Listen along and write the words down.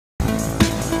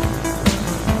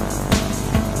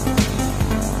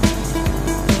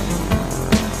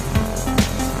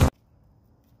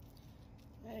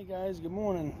Guys, good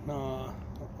morning.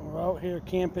 We're out here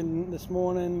camping this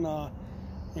morning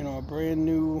in a brand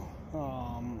new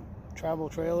travel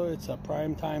trailer. It's a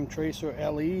Primetime Tracer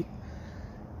LE.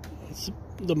 It's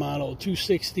the model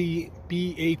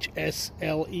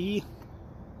 260BHSLE.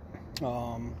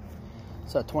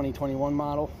 It's a 2021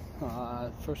 model.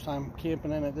 First time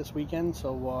camping in it this weekend,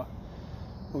 so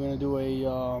we're going to do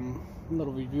a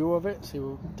little review of it,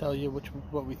 tell you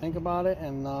what we think about it,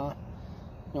 and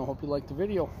hope you like the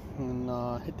video, and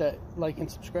hit that like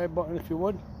and subscribe button if you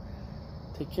would.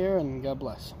 Take care and God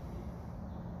bless.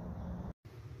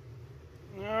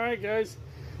 Alright guys,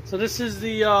 so this is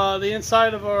the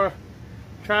inside of our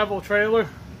travel trailer.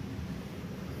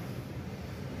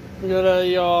 We got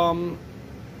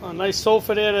a nice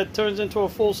sofa there that turns into a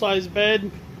full-size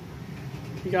bed.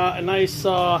 We got a nice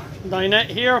dinette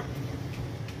here.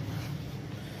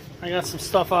 I got some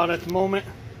stuff out at the moment.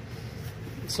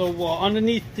 So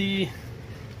underneath the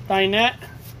dinette,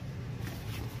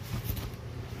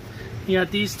 you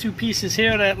got these two pieces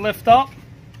here that lift up,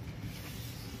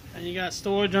 and you got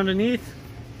storage underneath,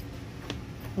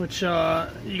 which you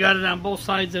got it on both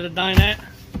sides of the dinette.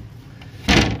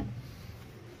 And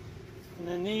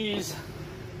then these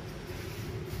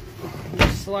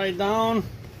just slide down.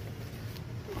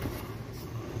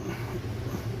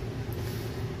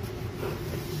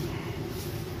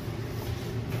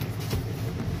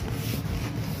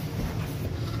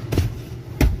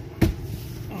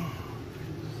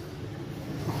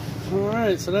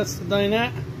 Alright, so that's the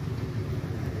dinette.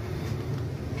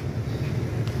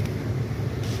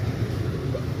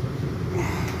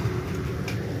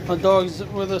 Our dog's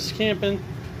with us camping.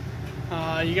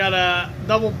 You got a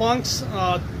double bunks,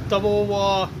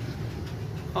 double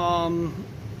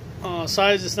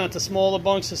size. It's not the smaller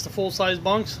bunks, it's the full-size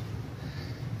bunks.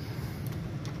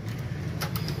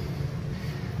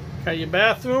 Got your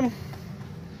bathroom.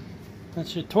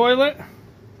 That's your toilet.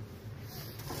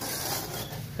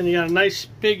 And you got a nice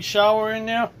big shower in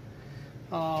there.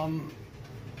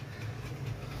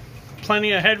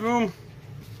 Plenty of headroom.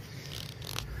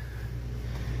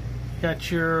 Got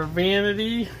your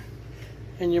vanity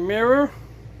and your mirror.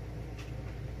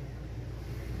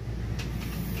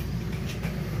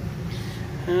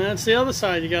 And that's the other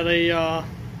side. You got a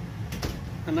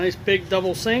nice big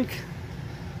double sink,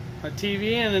 a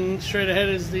TV, and then straight ahead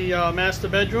is the master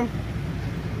bedroom.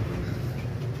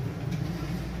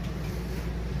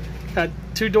 Got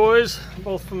two doors,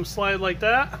 both from slide like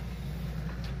that.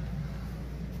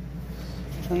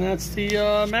 And that's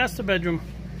the master bedroom.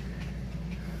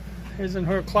 Here's in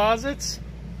her closets,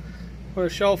 with a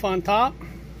shelf on top.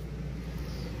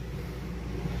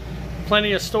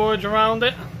 Plenty of storage around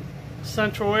it.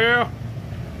 Central air.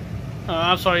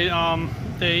 I'm sorry,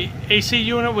 the AC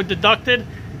unit with deducted.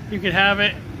 You could have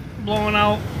it blowing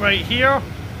out right here,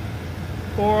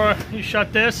 or you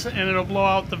shut this and it'll blow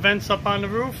out the vents up on the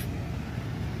roof.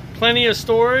 Plenty of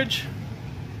storage.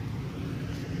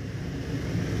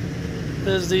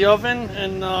 There's the oven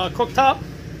and cooktop.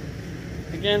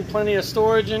 Again, plenty of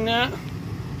storage in that.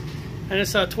 And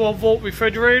it's a 12-volt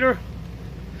refrigerator.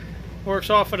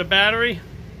 Works off of the battery.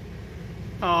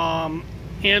 And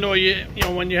or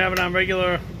when you have it on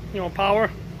regular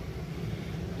power.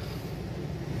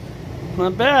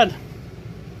 Not bad.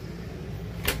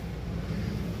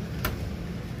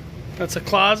 That's a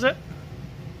closet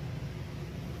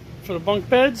for the bunk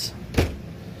beds.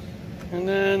 And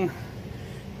then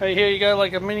right here you got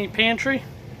like a mini pantry.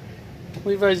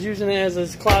 Levi's using it as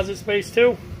his closet space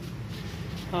too.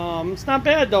 It's not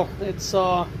bad though. It's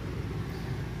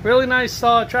really nice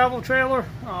travel trailer.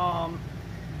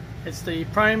 It's the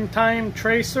Primetime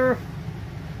Tracer.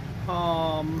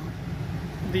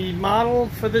 The model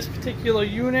for this particular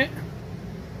unit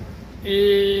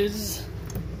is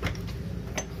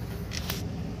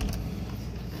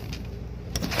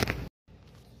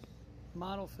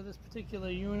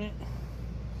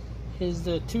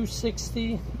the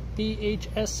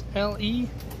 260BHSLE,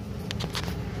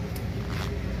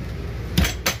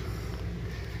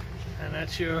 and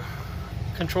that's your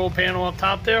control panel up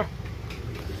top there.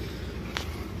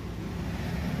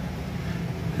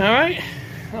 Alright,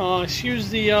 excuse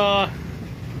the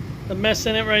mess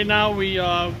in it right now. We've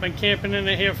been camping in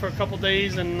it here for a couple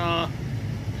days, and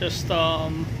just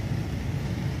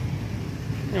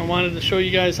wanted to show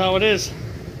you guys how it is.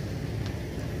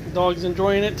 The dog's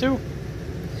enjoying it too.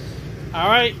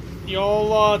 Alright, you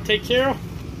all take care.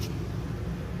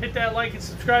 Hit that like and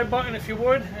subscribe button if you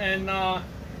would, and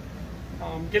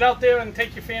get out there and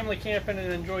take your family camping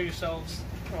and enjoy yourselves.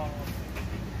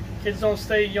 Kids don't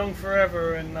stay young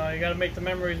forever, and you got to make the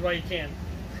memories while you can.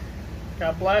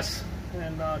 God bless,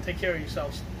 and take care of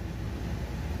yourselves.